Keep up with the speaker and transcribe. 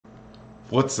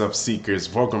What's up, seekers?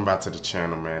 Welcome back to the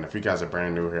channel, man. If you guys are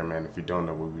brand new here, man, if you don't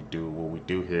know what we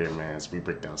do here, man, is we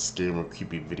break down scary and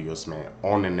creepy videos, man,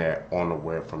 on the net, on the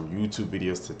web, from YouTube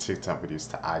videos to TikTok videos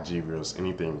to IG videos,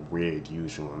 anything weird,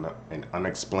 usual, and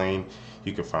unexplained,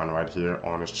 you can find right here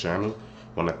on this channel.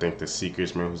 Want to thank the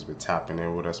seekers, man, who's been tapping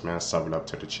in with us, man, subbing up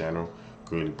to the channel.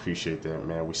 Really appreciate that,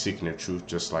 man. We're seeking the truth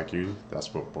just like you.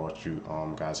 That's what brought you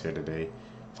guys here today.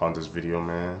 Found this video,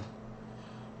 man.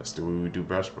 Let's do what we do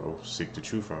best, bro. Seek the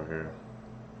truth out here.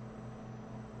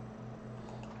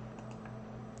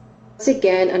 Once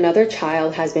again, another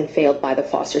child has been failed by the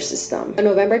foster system. In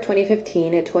November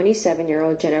 2015, a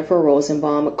 27-year-old Jennifer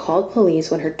Rosenbaum called police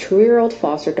when her 2-year-old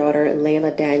foster daughter,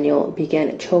 Layla Daniel,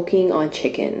 began choking on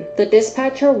chicken. The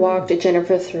dispatcher walked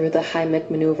Jennifer through the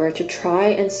Heimlich maneuver to try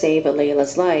and save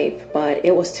Layla's life, but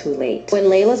it was too late. When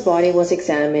Layla's body was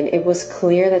examined, it was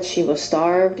clear that she was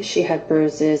starved. She had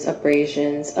bruises,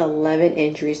 abrasions, 11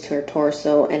 injuries to her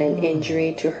torso, and an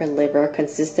injury to her liver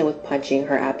consistent with punching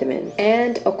her abdomen.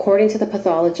 And according to the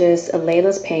pathologist,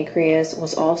 Layla's pancreas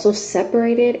was also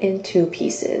separated in 2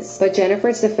 pieces. But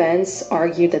Jennifer's defense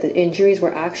argued that the injuries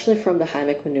were actually from the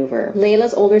Heimlich maneuver.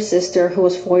 Layla's older sister, who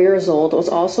was 4 years old, was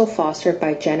also fostered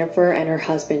by Jennifer and her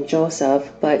husband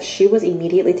Joseph, but she was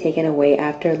immediately taken away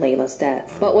after Layla's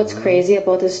death. But what's crazy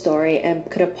about this story, and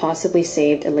could have possibly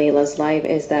saved Layla's life,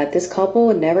 is that this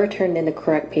couple never turned in the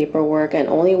correct paperwork and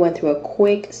only went through a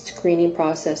quick screening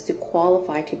process to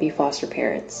qualify to be foster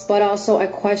parents. But also, I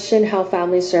question how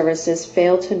family services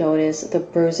failed to notice the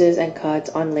bruises and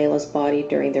cuts on Layla's body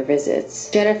during their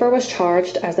visits. Jennifer was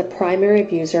charged as the primary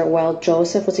abuser, while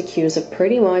Joseph was accused of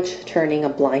pretty much turning a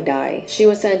blind eye. She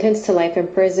was sentenced to life in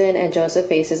prison, and Joseph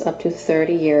faces up to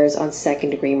 30 years on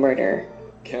second-degree murder.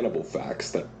 Cannibal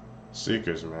facts that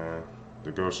Seekers, man.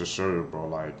 The goes to show you, bro,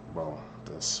 like, bro,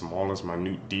 the smallest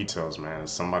minute details, man. If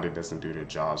somebody doesn't do their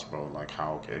jobs, bro, like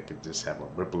how it could just have a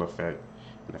ripple effect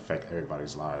and affect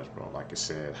everybody's lives, bro. Like I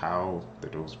said, how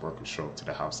did those workers show up to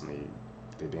the house and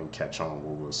they didn't catch on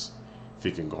what was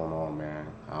freaking going on, man?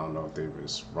 I don't know if they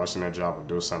was rushing their job or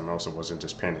doing something else, or wasn't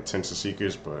just paying attention,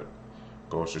 seekers, but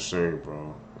goes to show you,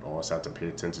 bro, you always have to pay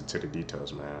attention to the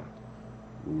details, man.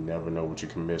 You never know what you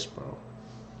can miss, bro.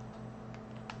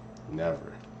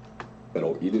 Never.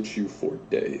 that'll eat at you for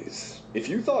days. If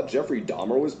you thought Jeffrey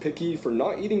Dahmer was picky for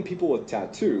not eating people with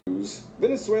tattoos,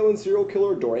 Venezuelan serial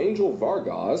killer Dorangel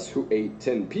Vargas, who ate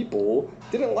 10 people,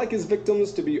 didn't like his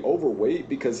victims to be overweight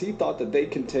because he thought that they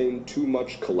contained too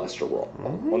much cholesterol.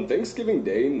 On Thanksgiving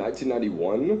Day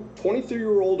 1991,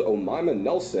 23-year-old Omaima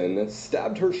Nelson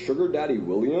stabbed her sugar daddy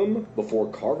William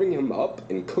before carving him up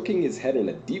and cooking his head in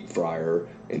a deep fryer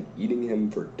and eating him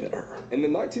for dinner. In the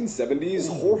 1970s,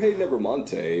 Jorge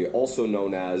Negromonte, also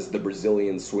known as the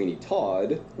Brazilian Sweeney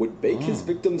Todd, would bake his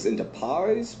victims into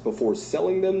pies before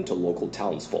selling them to local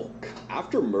townsfolk.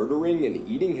 After murdering and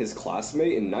eating his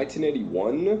classmate in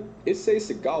 1981, Issei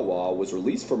Sagawa was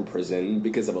released from prison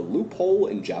because of a loophole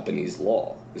in Japanese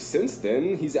law. Since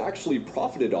then, he's actually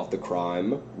profited off the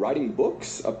crime, writing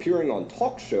books, appearing on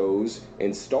talk shows,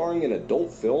 and starring in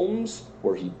adult films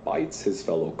where he bites his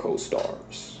fellow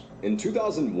co-stars. In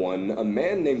 2001, a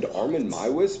man named Armin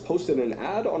Maiwis posted an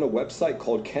ad on a website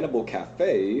called Cannibal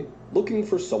Cafe looking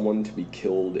for someone to be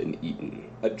killed and eaten.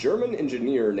 A German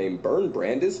engineer named Bernd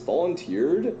Brandis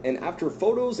volunteered, and after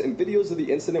photos and videos of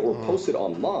the incident were posted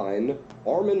online,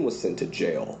 Armin was sent to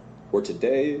jail, where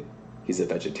today, he's a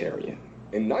vegetarian.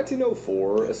 In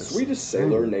 1904, a Swedish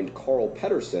sailor named Carl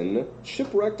Pettersson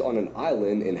shipwrecked on an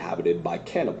island inhabited by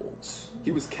cannibals.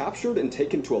 He was captured and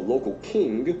taken to a local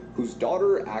king, whose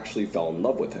daughter actually fell in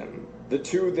love with him. The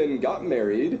two then got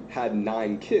married, had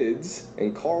 9 kids,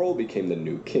 and Carl became the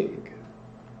new king.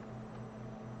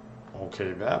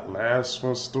 Okay, that last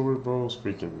one story, bro, is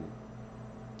freaking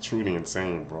truly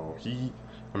insane, bro.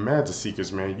 Imagine,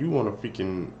 Seekers, man, you want to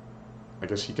freaking, I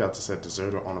guess he got to set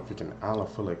deserter on a freaking island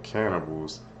full of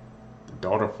cannibals. The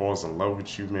daughter falls in love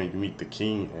with you, man. You meet the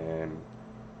king, and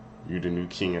you're the new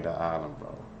king of the island,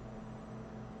 bro.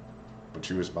 But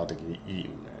you was about to get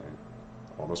eaten, man.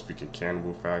 All those freaking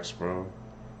cannibal facts, bro.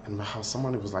 And how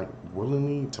somebody was like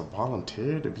willingly to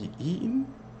volunteer to be eaten.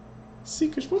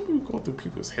 Seekers, what be going through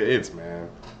people's heads, man?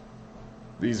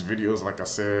 These videos, like I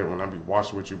said, when I be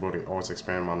watching with you, bro, they always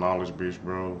expand my knowledge base,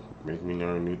 bro. Make me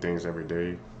learn new things every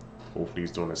day. Hopefully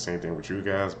he's doing the same thing with you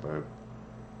guys, but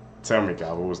tell me,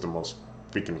 guys, what was the most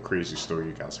freaking crazy story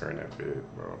you guys heard in that vid,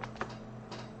 bro?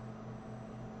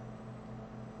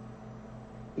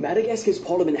 Madagascar's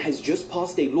parliament has just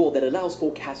passed a law that allows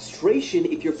for castration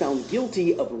if you're found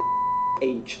guilty of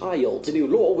a child. The new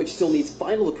law, which still needs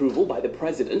final approval by the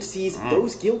president, sees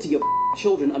those guilty of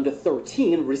children under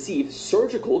 13 receive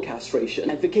surgical castration.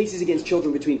 And for cases against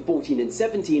children between 14 and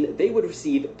 17, they would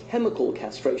receive chemical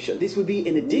castration. This would be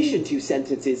in addition to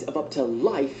sentences of up to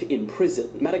life in prison.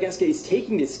 Madagascar is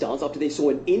taking this stance after they saw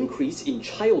an increase in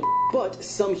child. But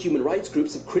some human rights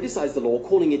groups have criticized the law,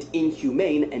 calling it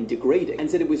inhumane and degrading,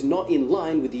 and said it was not in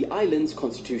line with the island's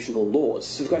constitutional laws.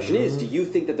 So the question is, do you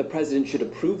think that the president should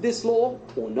approve this law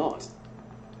or not?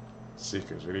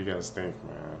 Seekers, what do you guys think,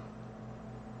 man?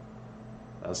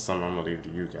 That's something I'm gonna leave to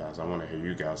you guys. I want to hear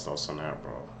you guys' thoughts on that,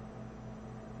 bro.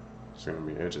 It's gonna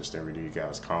be interesting reading you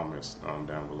guys' comments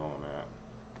down below on that.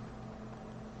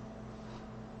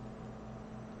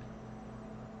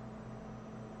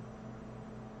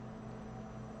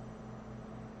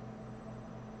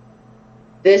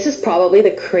 This is probably the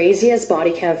craziest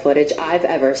body cam footage I've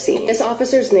ever seen. This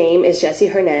officer's name is Jesse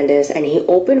Hernandez, and he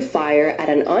opened fire at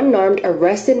an unarmed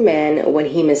arrested man when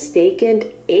he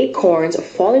mistaken acorns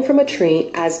falling from a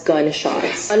tree as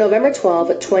gunshots. On November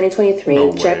 12, 2023, No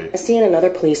way. Jesse and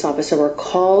another police officer were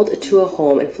called to a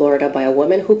home in Florida by a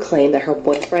woman who claimed that her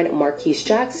boyfriend Marquise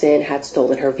Jackson had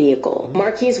stolen her vehicle.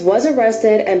 Marquise was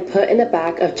arrested and put in the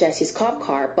back of Jesse's cop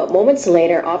car, but moments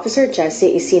later, Officer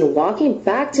Jesse is seen walking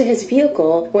back to his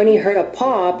vehicle when he heard a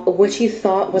pop, which he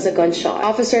thought was a gunshot.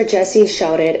 Officer Jesse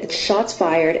shouted, "Shots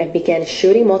fired," and began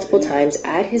shooting multiple times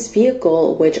at his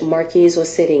vehicle, which Marquise was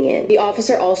sitting in. The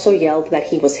officer also yelled that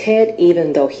he was hit,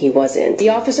 even though he wasn't. The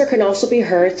officer can also be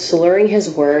heard slurring his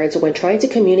words when trying to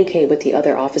communicate with the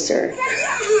other officer.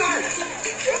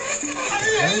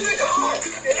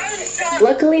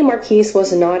 Luckily, Marquise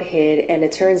was not hit, and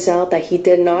it turns out that he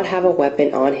did not have a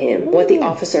weapon on him. What the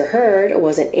officer heard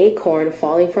was an acorn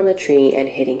falling from the tree and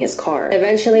hitting his car.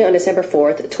 Eventually, on December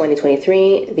 4th,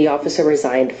 2023, the officer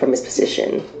resigned from his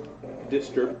position.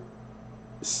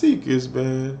 Seekers,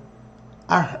 man.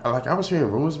 I was hearing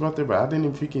rumors about that, but I didn't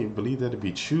even freaking believe that to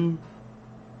be true.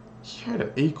 He heard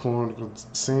an acorn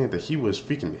saying that he was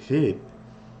freaking hit.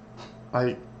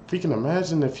 Like, freaking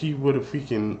imagine if he would have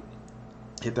freaking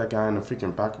hit that guy in the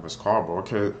freaking back of his car, bro. It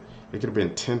could have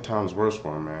been 10 times worse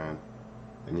for him, man.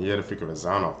 And he had to freaking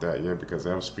resign off that, yeah, because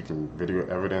that was freaking video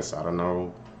evidence. I don't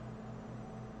know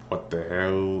what the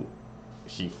hell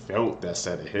he felt that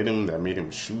said it hit him, that made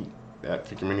him shoot that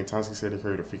freaking many times. He said he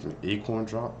heard a freaking acorn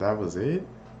drop. That was it.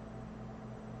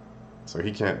 So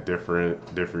he can't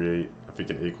differentiate a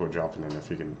freaking acorn dropping and a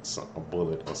freaking a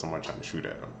bullet or someone trying to shoot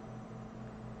at him.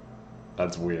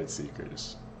 That's weird,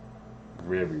 Seekers.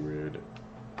 Very weird.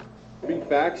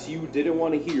 Facts you didn't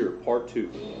want to hear, part 2.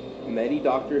 Many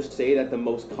doctors say that the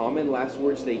most common last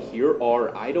words they hear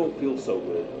are, "I don't feel so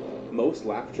good." Most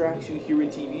laugh tracks you hear in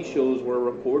TV shows were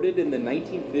recorded in the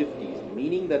 1950s,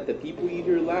 meaning that the people you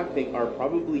hear laughing are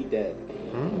probably dead.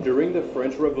 During the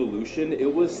French Revolution,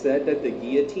 it was said that the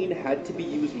guillotine had to be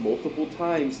used multiple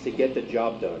times to get the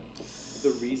job done.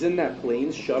 The reason that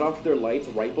planes shut off their lights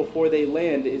right before they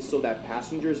land is so that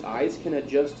passengers' eyes can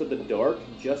adjust to the dark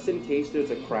just in case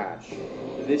there's a crash.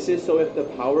 This is so if the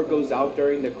power goes out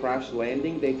during the crash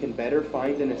landing, they can better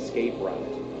find an escape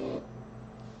route.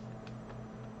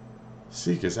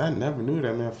 Seekers, I never knew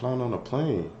that man flying on a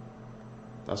plane.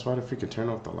 That's why they freaking turn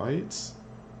off the lights?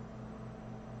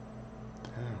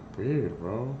 Damn, weird,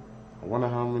 bro. I wonder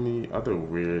how many other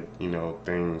weird,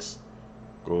 things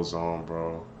goes on,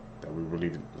 bro, that we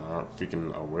really aren't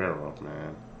freaking aware of,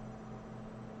 man.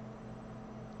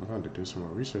 I'm going to do some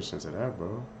more research into that,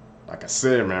 bro. Like I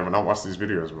said, man, when I watch these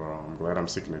videos, bro, I'm glad I'm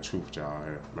seeking the truth, y'all,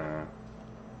 here, man.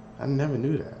 I never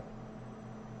knew that.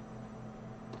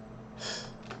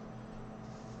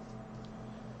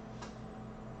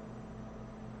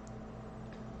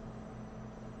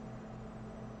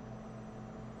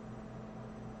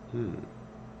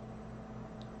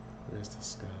 Where's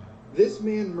this guy? This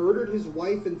man murdered his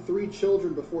wife and 3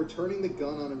 children before turning the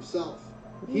gun on himself.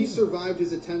 He survived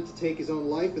his attempt to take his own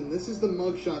life, and this is the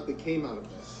mugshot that came out of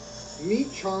this.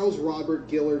 Meet Charles Robert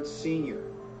Gillard Sr.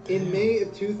 In May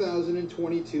of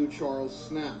 2022, Charles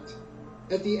snapped.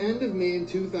 At the end of May in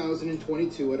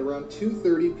 2022, at around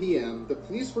 2:30 p.m., the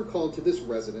police were called to this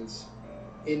residence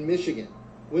in Michigan.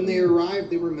 When they arrived,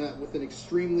 they were met with an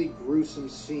extremely gruesome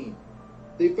scene.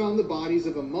 They found the bodies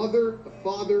of a mother, a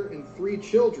father, and 3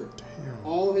 children. Damn.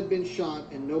 All had been shot,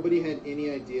 and nobody had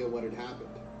any idea what had happened.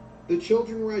 The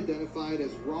children were identified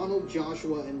as Ronald,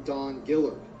 Joshua, and Don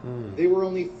Gillard. They were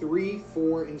only 3,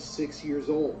 4, and 6 years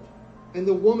old. And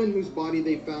the woman whose body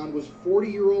they found was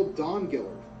 40-year-old Don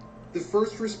Gillard. The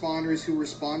first responders who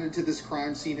responded to this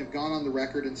crime scene have gone on the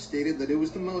record and stated that it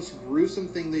was the most gruesome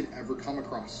thing they'd ever come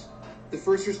across. The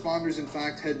first responders, in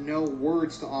fact, had no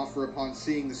words to offer upon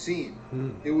seeing the scene.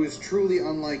 It was truly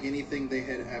unlike anything they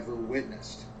had ever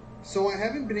witnessed. So I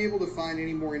haven't been able to find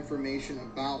any more information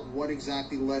about what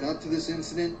exactly led up to this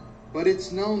incident, but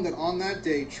it's known that on that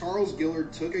day, Charles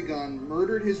Gillard took a gun,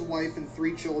 murdered his wife and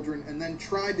 3 children, and then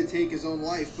tried to take his own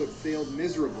life but failed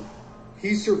miserably.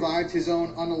 He survived his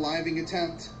own unaliving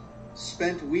attempt,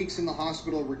 spent weeks in the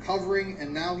hospital recovering,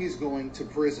 and now he's going to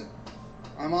prison.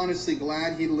 I'm honestly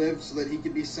glad he lived so that he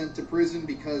could be sent to prison,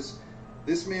 because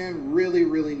this man really,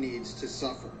 really needs to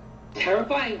suffer.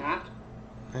 Terrifying act.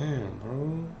 Man,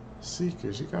 bro.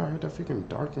 Seekers, you gotta heard that freaking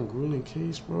dark and grueling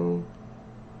case, bro.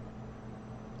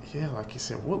 Yeah, like you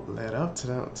said, what led up to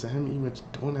that, to him even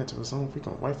doing that to his own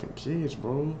freaking wife and kids,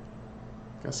 bro?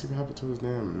 Gotta see what happened to his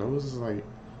damn nose. Is like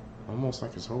almost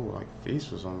like his whole like face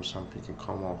was almost trying to freaking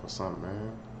come off or something,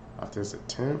 man. After his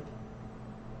attempt,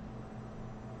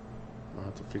 I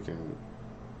have to freaking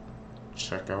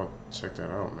check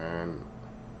that out, man.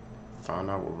 Find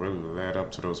out what really led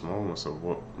up to those moments of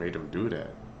what made him do that.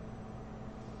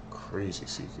 Crazy,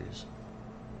 Seekers.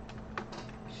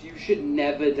 You should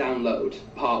never download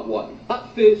part 1.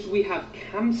 Up first we have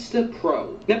Camster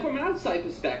Pro. Now from an outside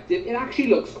perspective, it actually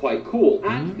looks quite cool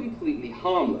and completely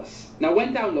harmless. Now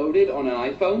when downloaded on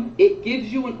an iPhone, it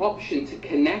gives you an option to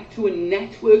connect to a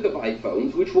network of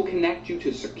iPhones which will connect you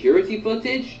to security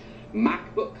footage,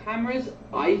 MacBook cameras,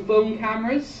 iPhone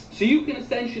cameras, so you can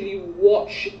essentially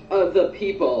watch other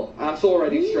people. That's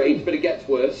already strange, but it gets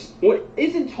worse. What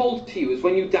isn't told to you is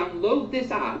when you download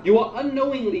this app, you are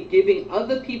unknowingly giving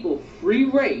other people free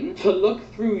reign to look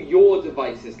through your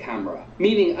device's camera,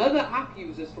 meaning other app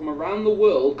users from around the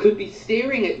world could be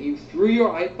staring at you through your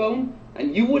iPhone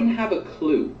and you wouldn't have a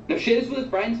clue. Now share this with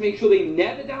friends, make sure they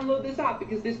never download this app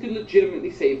because this could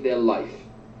legitimately save their life.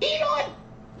 Elon!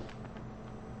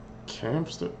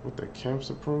 Camster? What the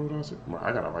Camster Pro does it? Bro,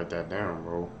 I gotta write that down,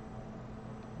 bro.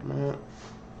 Man.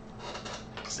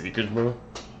 Seekers, bro.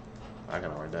 I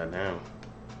gotta write that down.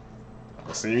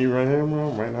 See me right here,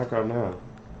 bro? Might knock out now.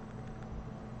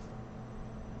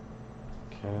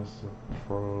 Camster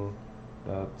Pro.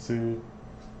 .2.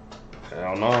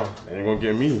 Hell no. They ain't gonna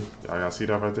get me. Y'all gotta see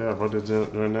that right there. I wrote that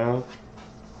joint down.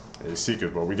 Hey,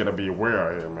 Seekers, bro. We gotta be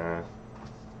aware out here, man.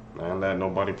 Man, let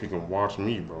nobody freaking watch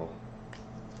me, bro.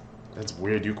 That's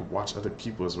weird. You could watch other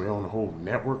people as well on the whole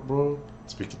network, bro.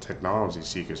 Speaking of technology,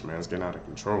 Seekers, man, it's getting out of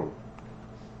control.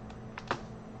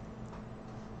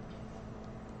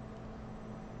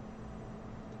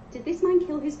 Did this man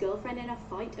kill his girlfriend in a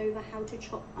fight over how to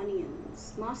chop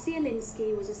onions? Marcia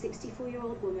Linsky was a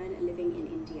 64-year-old woman living in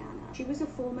Indiana. She was a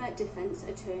former defense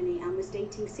attorney and was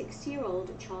dating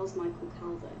 60-year-old Charles Michael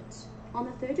Calvert. On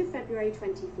the 3rd of February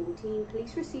 2014,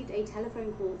 police received a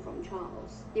telephone call from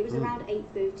Charles. It was around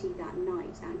 8:30 that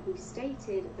night, and he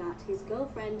stated that his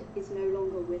girlfriend is no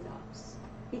longer with us.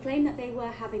 He claimed that they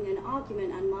were having an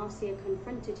argument and Marcia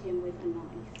confronted him with a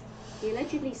knife. He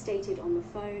allegedly stated on the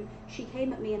phone, "She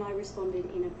came at me and I responded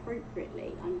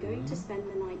inappropriately. I'm going to spend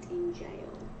the night in jail."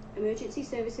 Emergency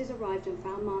services arrived and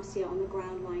found Marcia on the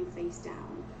ground lying face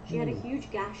down. She had a huge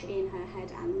gash in her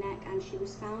head and neck, and she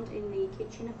was found in the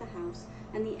kitchen of the house,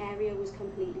 and the area was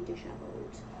completely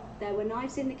disheveled. There were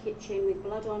knives in the kitchen with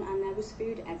blood on, and there was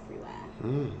food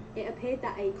everywhere. It appeared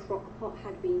that a crock pot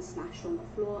had been smashed on the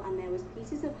floor, and there was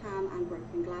pieces of ham and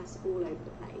broken glass all over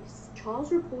the place. Charles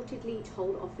reportedly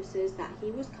told officers that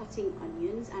he was cutting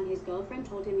onions, and his girlfriend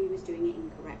told him he was doing it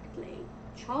incorrectly.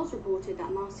 Charles reported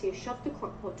that Marcia shoved the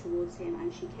crock pot towards him,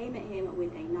 and she came at him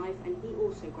with a knife, and he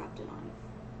also grabbed a knife.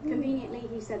 Conveniently,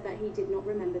 he said that he did not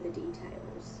remember the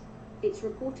details. It's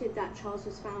reported that Charles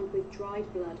was found with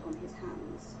dried blood on his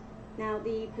hands. Now,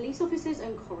 the police officers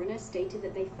and coroner stated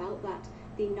that they felt that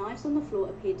the knives on the floor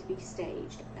appeared to be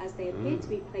staged, as they appeared to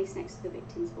be placed next to the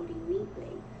victim's body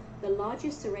neatly. The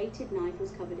largest serrated knife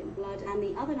was covered in blood, and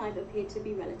the other knife appeared to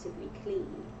be relatively clean.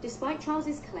 Despite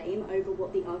Charles's claim over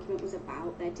what the argument was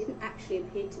about, there didn't actually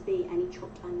appear to be any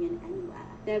chopped onion anywhere.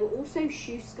 There were also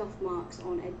shoe scuff marks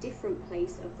on a different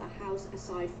place of the house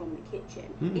aside from the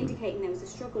kitchen, indicating there was a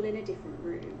struggle in a different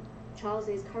room. Charles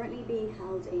is currently being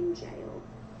held in jail.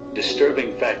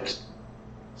 Disturbing facts.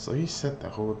 So he set the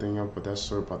whole thing up, but that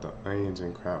story about the onions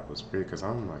and crap was weird, because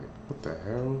I'm like, what the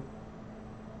hell?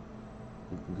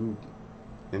 You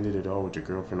ended it all with your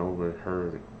girlfriend over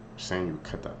her saying you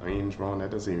cut the onions wrong? That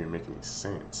doesn't even make any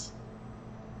sense.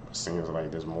 It seems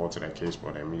like there's more to that case,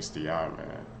 bro, that meets the eye,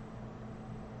 man.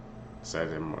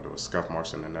 Said there was scuff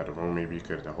marks in another room. Maybe you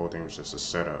could, the whole thing was just a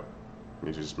setup.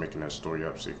 You're just making that story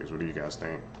up, Seekers. What do you guys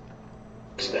think?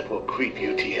 That will creep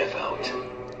you TF out.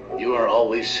 You are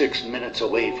always 6 minutes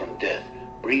away from death.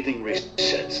 Breathing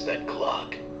resets that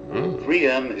clock.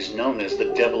 3M is known as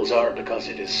the Devil's Hour because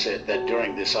it is said that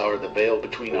during this hour the veil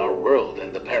between our world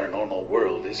and the paranormal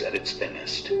world is at its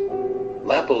thinnest.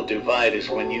 Lapo divide is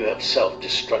when you have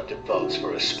self-destructive thoughts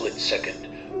for a split second.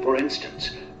 For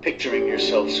instance, picturing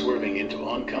yourself swerving into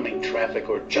oncoming traffic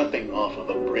or jumping off of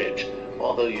a bridge,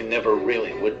 although you never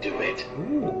really would do it.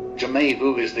 Jamais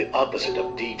vu is the opposite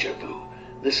of déjà vu.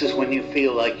 This is when you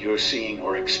feel like you're seeing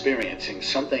or experiencing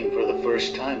something for the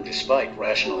first time despite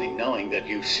rationally knowing that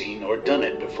you've seen or done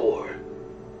it before.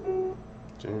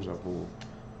 Déjà vu.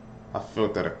 I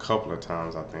felt that a couple of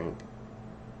times, I think.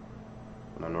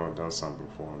 And I know I've done something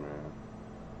before, man.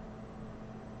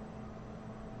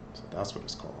 So that's what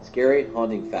it's called. Scary,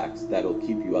 haunting facts that'll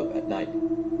keep you up at night.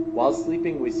 While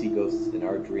sleeping, we see ghosts in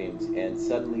our dreams and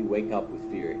suddenly wake up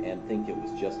with fear and think it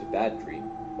was just a bad dream.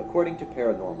 According to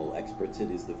paranormal experts, it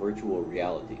is the virtual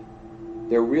reality.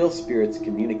 They're real spirits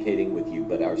communicating with you,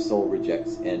 but our soul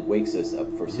rejects and wakes us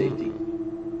up for safety.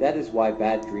 That is why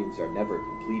bad dreams are never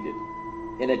completed.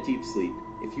 In a deep sleep,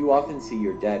 if you often see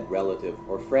your dead relative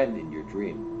or friend in your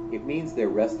dream, it means their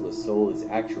restless soul is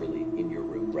actually in your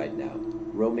room right now,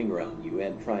 roaming around you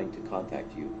and trying to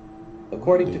contact you.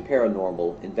 According to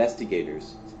paranormal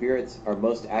investigators, spirits are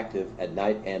most active at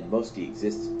night and mostly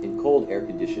exist in cold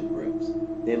air-conditioned rooms.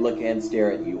 They look and stare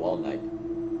at you all night.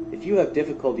 If you have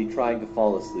difficulty trying to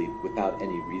fall asleep without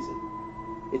any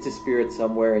reason, it's a spirit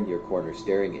somewhere in your corner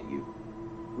staring at you.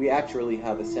 We actually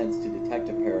have a sense to detect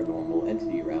a paranormal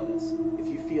entity around us. If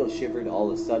you feel shivered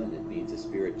all of a sudden, it means a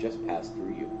spirit just passed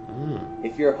through you.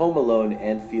 If you're home alone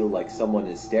and feel like someone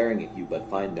is staring at you but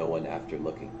find no one after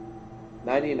looking,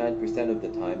 99% of the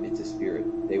time it's a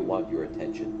spirit. They want your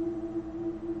attention.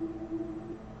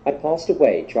 I passed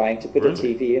away trying to put a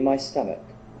TV in my stomach.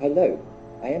 Hello,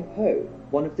 I am Poe,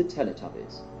 one of the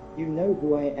Teletubbies. You know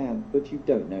who I am, but you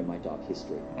don't know my dark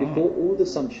history. Before all the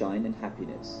sunshine and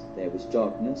happiness, there was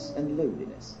darkness and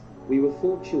loneliness. We were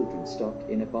 4 children stuck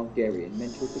in a Bulgarian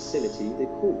mental facility they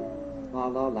called La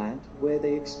La Land, where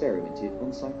they experimented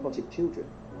on psychotic children.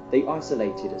 They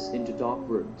isolated us into dark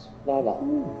rooms. Lala,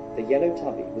 the yellow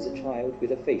tubby, was a child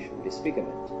with a facial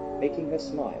disfigurement, making her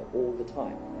smile all the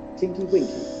time. Tinky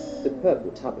Winky, the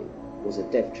purple tubby, was a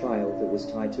deaf child that was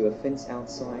tied to a fence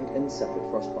outside and suffered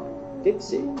frostbite.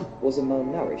 Dipsy was a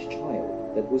malnourished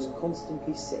child that was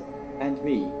constantly sick. And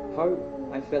me, Ho,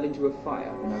 I fell into a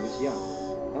fire when I was young.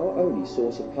 Our only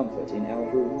source of comfort in our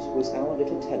rooms was our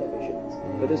little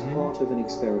televisions, but as part of an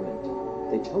experiment,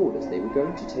 they told us they were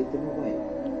going to take them away.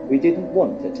 We didn't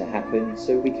want that to happen,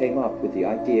 so we came up with the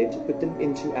idea to put them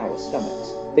into our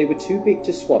stomachs. They were too big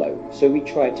to swallow, so we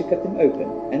tried to cut them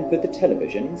open and put the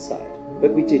television inside.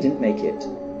 But we didn't make it.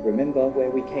 Remember where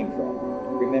we came from.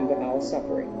 Remember our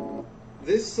suffering.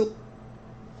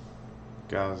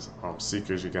 Guys,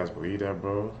 Seekers, you guys believe that,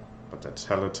 bro? But the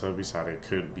Teletubbies, how they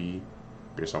could be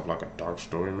based off like a dark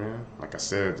story, man. Like I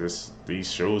said, these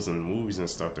shows and movies and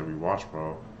stuff that we watch,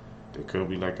 bro, they could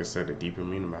be, like I said, the deeper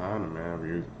meaning behind them,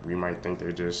 man. We might think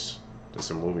they're just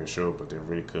a movie or show, but they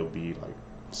really could be like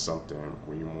something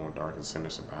way more dark and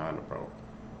sinister behind it, bro.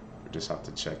 We just have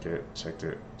to check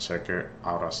it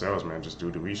out ourselves, man. Just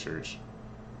do the research.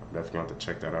 I'm definitely going to have to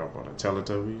check that out, bro. The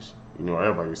Teletubbies, you know,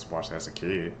 everybody used to watch that as a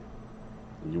kid.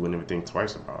 You wouldn't even think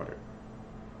twice about it.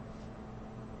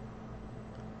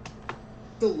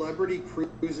 Celebrity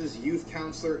Cruises youth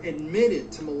counselor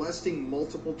admitted to molesting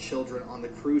multiple children on the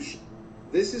cruise ship.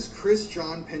 This is Chris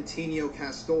John Pantinio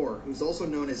Castor, who's also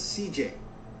known as CJ.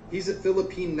 He's a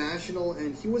Philippine national,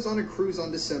 and he was on a cruise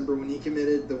on December when he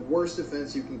committed the worst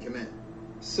offense you can commit.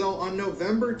 So on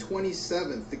November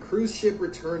 27th, the cruise ship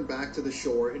returned back to the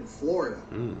shore in Florida.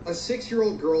 A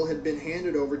 6-year-old girl had been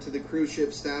handed over to the cruise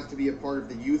ship staff to be a part of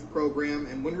the youth program,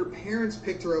 and when her parents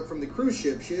picked her up from the cruise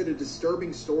ship, she had a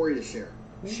disturbing story to share.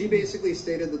 She basically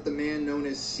stated that the man known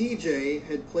as CJ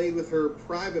had played with her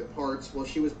private parts while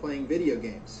she was playing video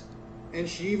games. And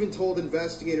she even told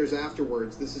investigators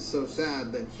afterwards, this is so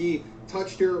sad, that he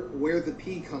touched her where the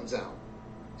pee comes out.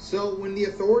 So when the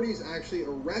authorities actually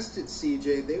arrested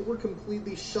CJ, they were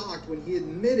completely shocked when he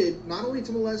admitted not only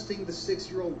to molesting the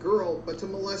 6-year-old girl, but to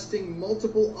molesting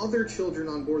multiple other children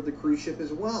on board the cruise ship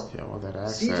as well. Yeah, well, that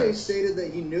access. CJ stated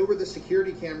that he knew where the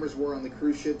security cameras were on the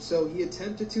cruise ship, so he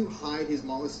attempted to hide his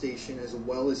molestation as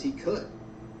well as he could.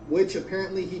 Which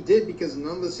apparently he did, because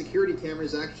none of the security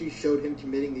cameras actually showed him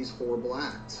committing these horrible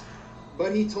acts.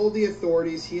 But he told the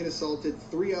authorities he had assaulted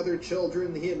 3 other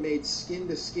children, he had made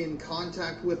skin-to-skin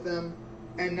contact with them,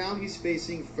 and now he's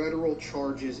facing federal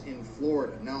charges in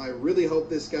Florida. Now, I really hope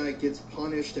this guy gets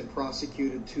punished and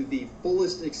prosecuted to the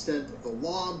fullest extent of the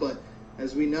law, but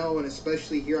as we know, and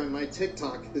especially here on my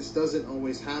TikTok, this doesn't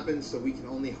always happen, so we can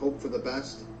only hope for the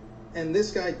best. And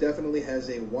this guy definitely has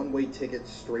a one-way ticket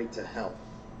straight to hell.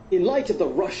 In light of the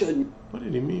Russian... What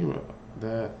did he mean by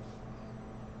that?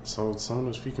 So some of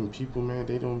those freaking people, man,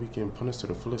 they don't be getting punished to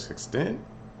the fullest extent?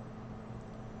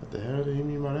 What the hell did he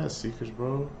mean by that, Seekers,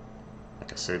 bro?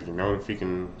 Like I said, you know the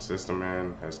freaking system,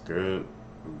 man, that's good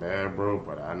and bad, bro,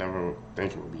 but I never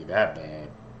think it would be that bad.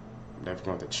 I'm definitely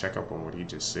going to check up on what he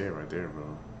just said right there, bro.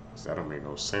 Because that don't make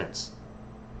no sense.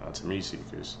 Not to me,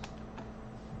 Seekers.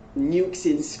 Nukes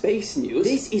in space news.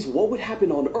 This is what would happen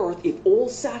on Earth if all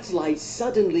satellites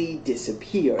suddenly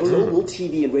disappeared. Global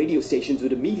TV and radio stations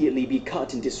would immediately be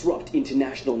cut and disrupt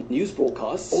international news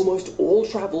broadcasts. Almost all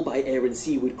travel by air and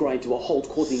sea would grind to a halt,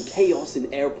 causing chaos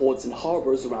in airports and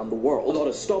harbors around the world. A lot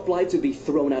of stoplights would be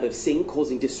thrown out of sync,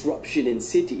 causing disruption in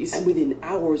cities. And within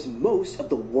hours, most of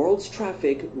the world's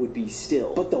traffic would be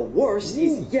still. But the worst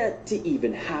is yet to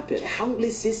even happen.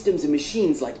 Countless systems and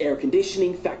machines like air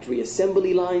conditioning, factory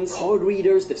assembly lines, card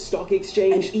readers, the stock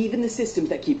exchange, and even the systems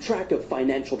that keep track of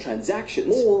financial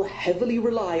transactions all heavily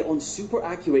rely on super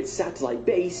accurate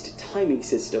satellite-based timing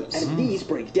systems. And if these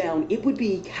break down, it would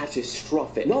be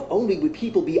catastrophic. Not only would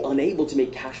people be unable to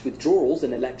make cash withdrawals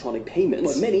and electronic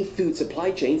payments, but many food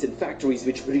supply chains and factories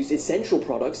which produce essential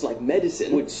products like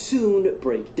medicine would soon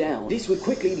break down. This would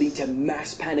quickly lead to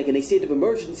mass panic, and a state of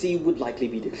emergency would likely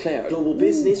be declared. Global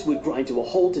business would grind to a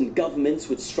halt, and governments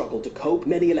would struggle to cope.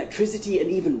 Many electricity and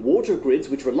even water grids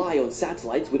which rely on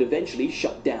satellites would eventually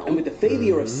shut down. And with the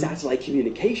failure of satellite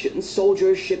communications,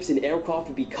 soldiers, ships, and aircraft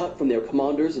would be cut from their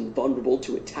commanders and vulnerable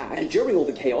to attack. And during all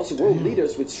the chaos, world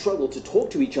leaders would struggle to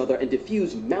talk to each other and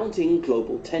diffuse mounting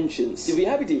global tensions. You'll be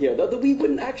happy to hear, though, that we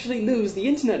wouldn't actually lose the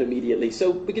internet immediately,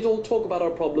 so we could all talk about our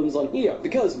problems on here,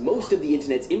 because most of the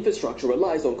internet's infrastructure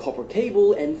relies on copper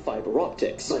cable and fiber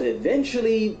optics. But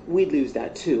eventually, we'd lose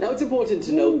that too. Now, it's important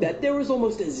to note that there is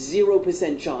almost a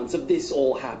 0% chance of this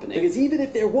all happening, because even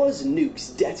if there was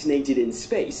nukes detonated in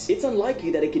space, it's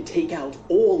unlikely that it could take out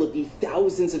all of the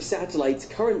thousands of satellites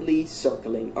currently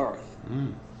circling Earth.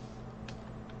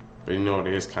 But you know, it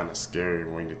is kind of scary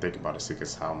when you think about it,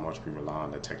 because how much we rely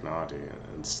on the technology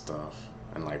and stuff.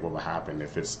 And like what would happen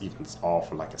if it's even off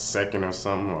for like a second or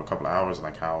something, or a couple of hours,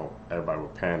 like how everybody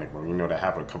would panic. But you know, that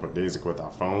happened a couple of days ago with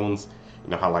our phones.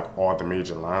 You know how like all the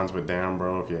major lines were down,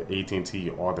 bro. If you're AT&T,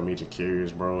 all the major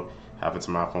carriers, bro. Happened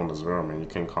to my phone as well, man. You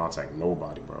couldn't contact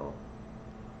nobody, bro.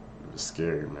 It was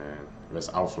scary, man. It was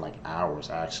out for like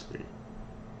hours, actually.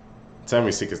 Tell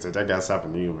me, Seekers, did that guys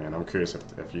happen to you, man? I'm curious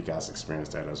if you guys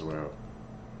experienced that as well.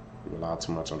 You rely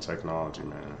too much on technology,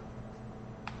 man.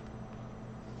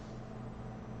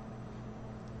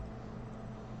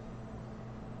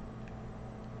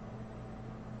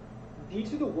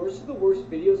 These are the worst of the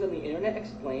worst videos on the internet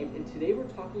explained, and today we're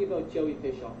talking about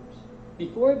jellyfish arms.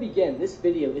 Before I begin, this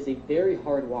video is a very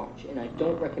hard watch, and I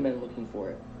don't recommend looking for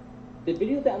it. The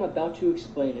video that I'm about to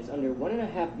explain is under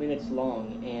 1.5 minutes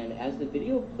long, and as the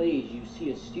video plays, you see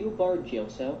a steel-barred jail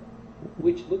cell,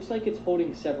 which looks like it's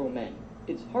holding several men.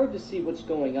 It's hard to see what's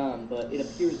going on, but it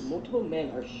appears multiple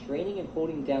men are straining and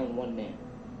holding down one man.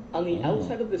 On the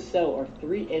outside of the cell are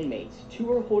 3 inmates.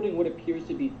 2 are holding what appears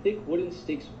to be thick wooden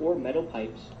sticks or metal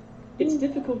pipes. It's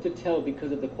difficult to tell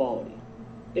because of the quality.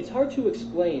 It's hard to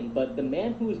explain, but the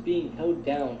man who is being held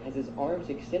down has his arms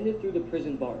extended through the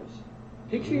prison bars.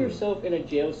 Picture yourself in a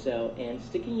jail cell and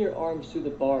sticking your arms through the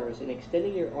bars and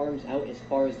extending your arms out as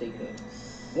far as they could.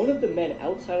 One of the men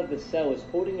outside of the cell is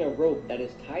holding a rope that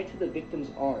is tied to the victim's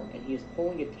arm, and he is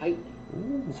pulling it tightly,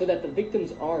 so that the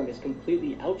victim's arm is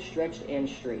completely outstretched and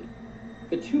straight.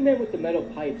 The 2 men with the metal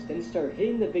pipes then start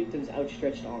hitting the victim's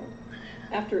outstretched arm.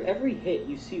 After every hit,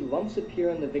 you see lumps appear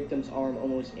on the victim's arm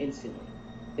almost instantly.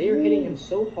 They are hitting him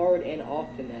so hard and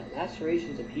often that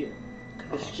lacerations appear.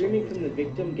 The screaming from the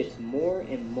victim gets more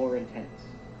and more intense.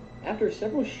 After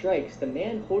several strikes, the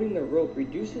man holding the rope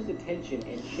reduces the tension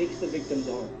and shakes the victim's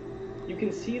arm. You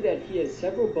can see that he has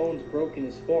several bones broken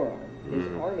in his forearm. His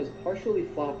arm is partially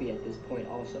floppy at this point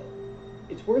also.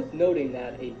 It's worth noting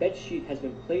that a bed sheet has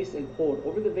been placed and pulled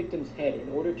over the victim's head in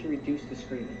order to reduce the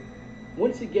screaming.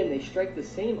 Once again, they strike the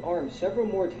same arm several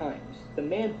more times. The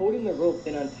man holding the rope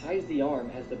then unties the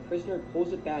arm as the prisoner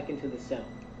pulls it back into the cell.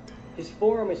 His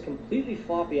forearm is completely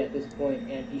floppy at this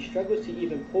point, and he struggles to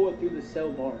even pull it through the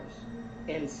cell bars.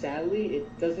 And sadly,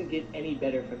 it doesn't get any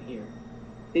better from here.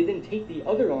 They then take the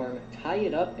other arm, tie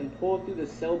it up, and pull it through the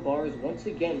cell bars once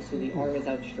again so the arm is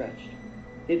outstretched.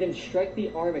 They then strike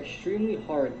the arm extremely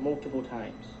hard multiple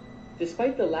times.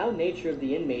 Despite the loud nature of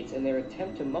the inmates and their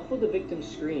attempt to muffle the victim's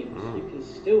screams, you can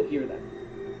still hear them.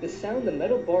 The sound the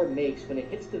metal bar makes when it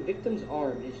hits the victim's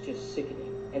arm is just sickening.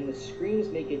 and the screams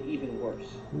make it even worse.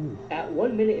 Ooh. At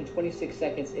 1 minute and 26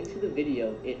 seconds into the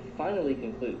video, it finally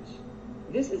concludes.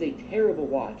 This is a terrible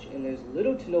watch, and there's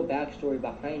little to no backstory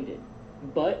behind it.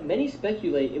 But many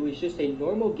speculate it was just a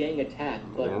normal gang attack,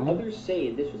 but others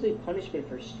say this was a punishment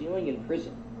for stealing in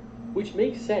prison. Which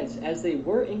makes sense, as they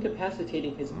were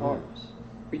incapacitating his arms.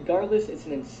 Regardless, it's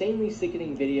an insanely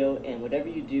sickening video, and whatever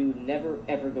you do, never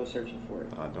ever go searching for it.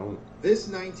 I don't. This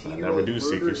 19-year-old murdered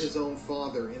Seekers. his own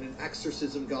father in an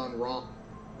exorcism gone wrong.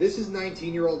 This is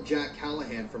 19-year-old Jack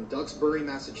Callahan from Duxbury,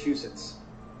 Massachusetts.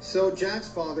 So Jack's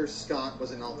father, Scott,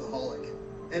 was an alcoholic.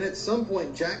 And at some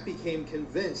point, Jack became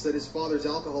convinced that his father's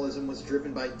alcoholism was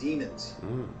driven by demons.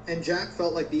 And Jack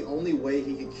felt like the only way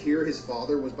he could cure his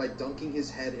father was by dunking his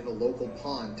head in a local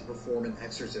pond to perform an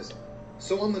exorcism.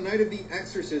 So on the night of the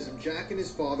exorcism, Jack and his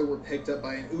father were picked up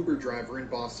by an Uber driver in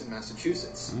Boston,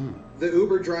 Massachusetts. The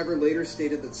Uber driver later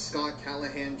stated that Scott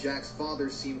Callahan, Jack's father,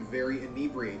 seemed very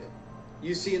inebriated.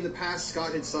 You see, in the past,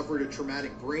 Scott had suffered a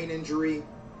traumatic brain injury,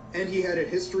 and he had a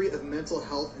history of mental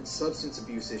health and substance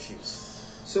abuse issues.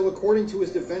 So according to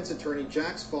his defense attorney,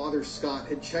 Jack's father, Scott,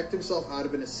 had checked himself out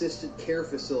of an assisted care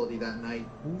facility that night,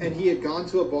 and he had gone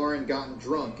to a bar and gotten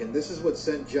drunk, and this is what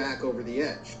sent Jack over the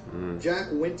edge. Jack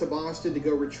went to Boston to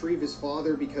go retrieve his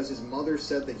father because his mother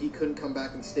said that he couldn't come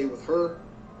back and stay with her,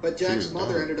 but Jack's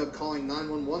mother ended up calling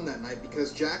 911 that night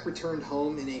because Jack returned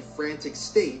home in a frantic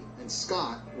state, and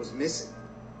Scott was missing.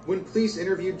 When police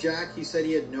interviewed Jack, he said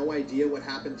he had no idea what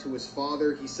happened to his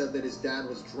father. He said that his dad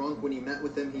was drunk when he met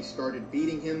with him. He started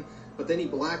beating him, but then he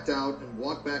blacked out and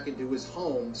walked back into his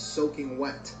home soaking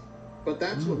wet. But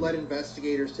that's what led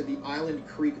investigators to the Island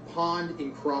Creek Pond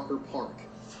in Crocker Park.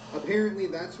 Apparently,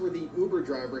 that's where the Uber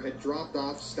driver had dropped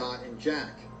off Scott and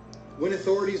Jack. When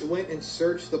authorities went and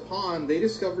searched the pond, they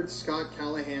discovered Scott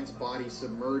Callahan's body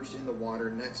submerged in the water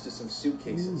next to some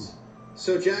suitcases.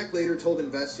 So Jack later told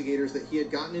investigators that he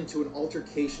had gotten into an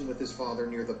altercation with his father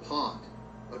near the pond.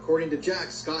 According to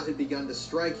Jack, Scott had begun to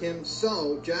strike him,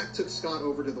 so Jack took Scott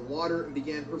over to the water and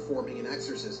began performing an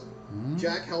exorcism.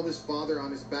 Jack held his father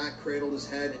on his back, cradled his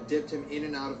head, and dipped him in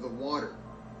and out of the water.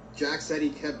 Jack said he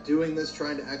kept doing this,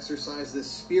 trying to exorcise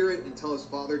this spirit until his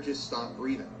father just stopped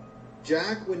breathing.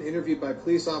 Jack, when interviewed by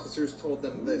police officers, told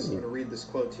them this. I'm going to read this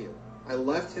quote to you. "I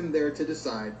left him there to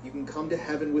decide. You can come to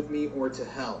heaven with me or to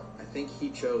hell. I think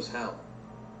he chose hell."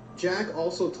 Jack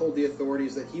also told the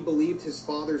authorities that he believed his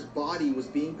father's body was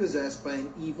being possessed by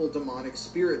an evil demonic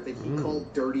spirit that he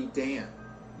called Dirty Dan.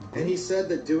 And he said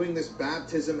that doing this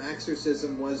baptism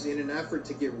exorcism was in an effort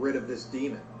to get rid of this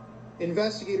demon.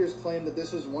 Investigators claim that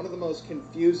this was one of the most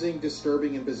confusing,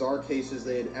 disturbing, and bizarre cases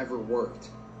they had ever worked.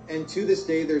 And to this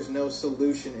day, there's no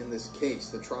solution in this case.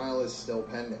 The trial is still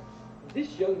pending.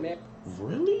 This young man...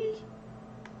 Really?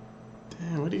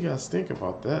 Damn, what do you guys think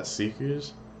about that,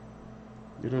 Seekers?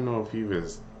 You don't know if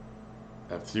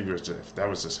that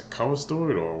was just a cover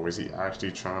story, or was he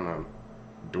actually trying to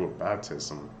do a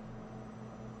baptism?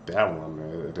 That one,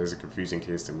 man, it is a confusing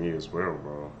case to me as well,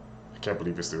 bro. I can't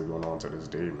believe it's still going on to this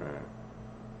day, man.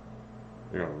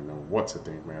 You don't even know what to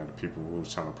think, man. The people who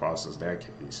was trying to process that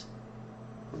case.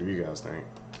 What do you guys think?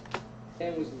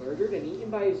 Man was murdered and eaten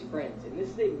by his friends, and this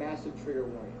is a massive trigger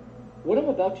warning. What I'm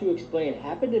about to explain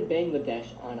happened in Bangladesh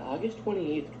on August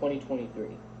 28th, 2023.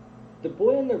 The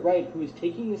boy on the right who is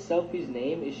taking the selfie's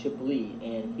name is Shabli,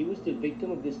 and he was the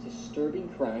victim of this disturbing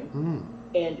crime,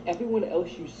 and everyone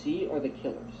else you see are the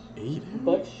killers.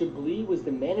 But Shabli was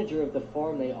the manager of the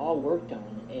farm they all worked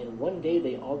on, and one day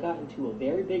they all got into a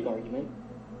very big argument,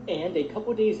 and a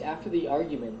couple days after the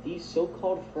argument, these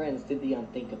so-called friends did the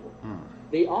unthinkable.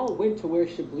 They all went to where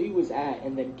Shabli was at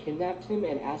and then kidnapped him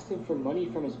and asked him for money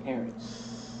from his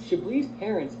parents. Shabli's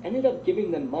parents ended up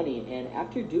giving them money, and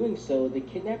after doing so, the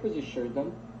kidnappers assured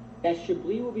them that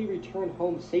Shabli will be returned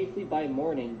home safely by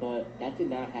morning, but that did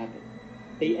not happen.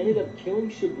 They ended up killing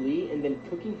Shabli and then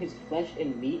cooking his flesh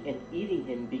and meat and eating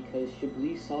him because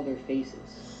Shabli saw their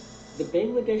faces. The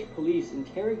Bangladesh police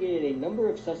interrogated a number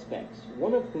of suspects,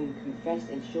 one of whom confessed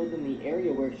and showed them the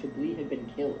area where Shabli had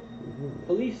been killed.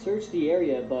 Police searched the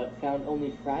area but found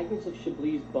only fragments of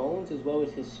Shabli's bones as well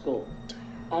as his skull.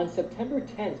 On September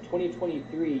 10th,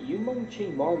 2023, Umung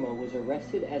Ching Marma was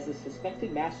arrested as the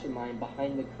suspected mastermind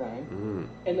behind the crime,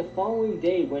 and the following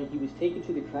day when he was taken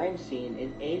to the crime scene,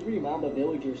 an angry mob of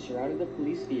villagers surrounded the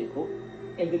police vehicle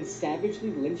and then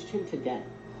savagely lynched him to death.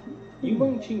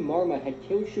 Umung Ching Marma had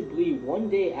killed Shabli one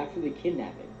day after the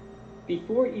kidnapping,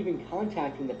 before even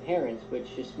contacting the parents,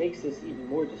 which just makes this even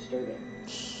more disturbing.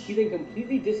 He then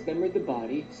completely dismembered the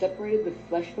body, separated the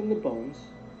flesh from the bones,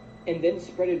 and then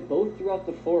spread it both throughout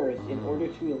the forest in order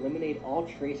to eliminate all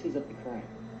traces of the crime.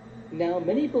 Now,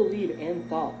 many believe and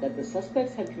thought that the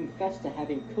suspects had confessed to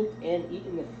having cooked and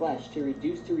eaten the flesh to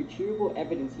reduce the retrievable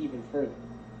evidence even further.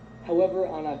 However,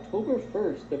 on October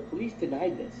 1st, the police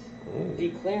denied this,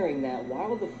 declaring that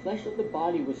while the flesh of the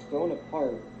body was thrown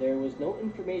apart, there was no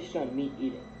information on meat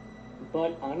eating.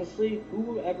 But honestly, who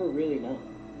will ever really know?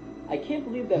 I can't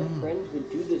believe that friends would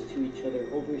do this to each other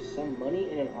over some money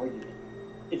in an argument.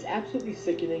 It's absolutely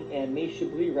sickening, and may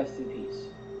Chablis rest in peace.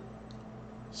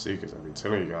 See, cause I be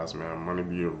telling you guys, man, money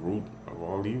be the root of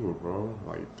all evil, bro.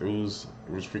 Like, it was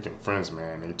freaking friends,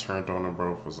 man. They turned on him,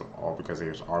 bro, was all because they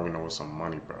was arguing over some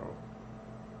money, bro.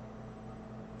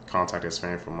 Contacted his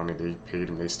family for money, they paid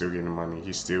him, they still getting the money.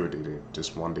 He still did it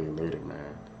just one day later,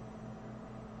 man.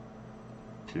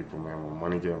 People, man, when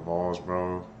money get involved,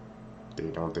 bro, they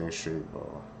don't think straight,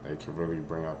 bro. They can really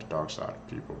bring out the dark side of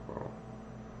people, bro.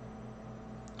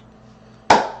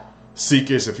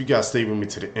 Seekers, if you guys stay with me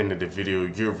to the end of the video,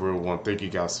 you're a real one. Thank you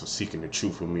guys for seeking the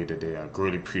truth with me today. I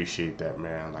greatly appreciate that,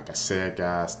 man. Like I said,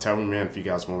 guys, tell me, man, if you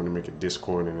guys want me to make a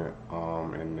Discord in it,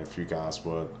 and if you guys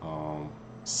would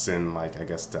send, like, I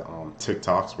guess the Tik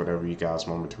Toks, whatever you guys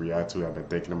want me to react to. I've been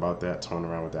thinking about that, toying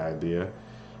around with the idea.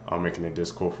 I'm making a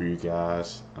Discord for you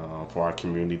guys, for our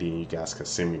community, and you guys can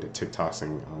send me the Tik Toks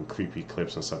and creepy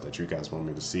clips and stuff that you guys want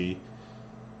me to see.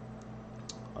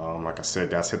 Like I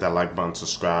said, guys, hit that like button,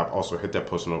 subscribe. Also, hit that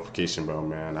post notification bell,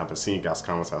 man. I've been seeing you guys'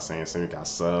 comments out saying, you guys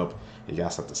sub. You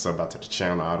guys have to sub out to the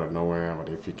channel out of nowhere.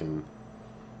 But if you can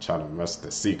try to mess with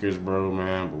the Seekers, bro,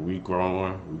 man. But we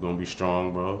growing. We going to be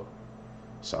strong, bro.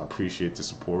 So I appreciate the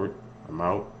support. I'm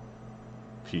out.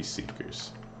 Peace,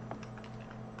 Seekers.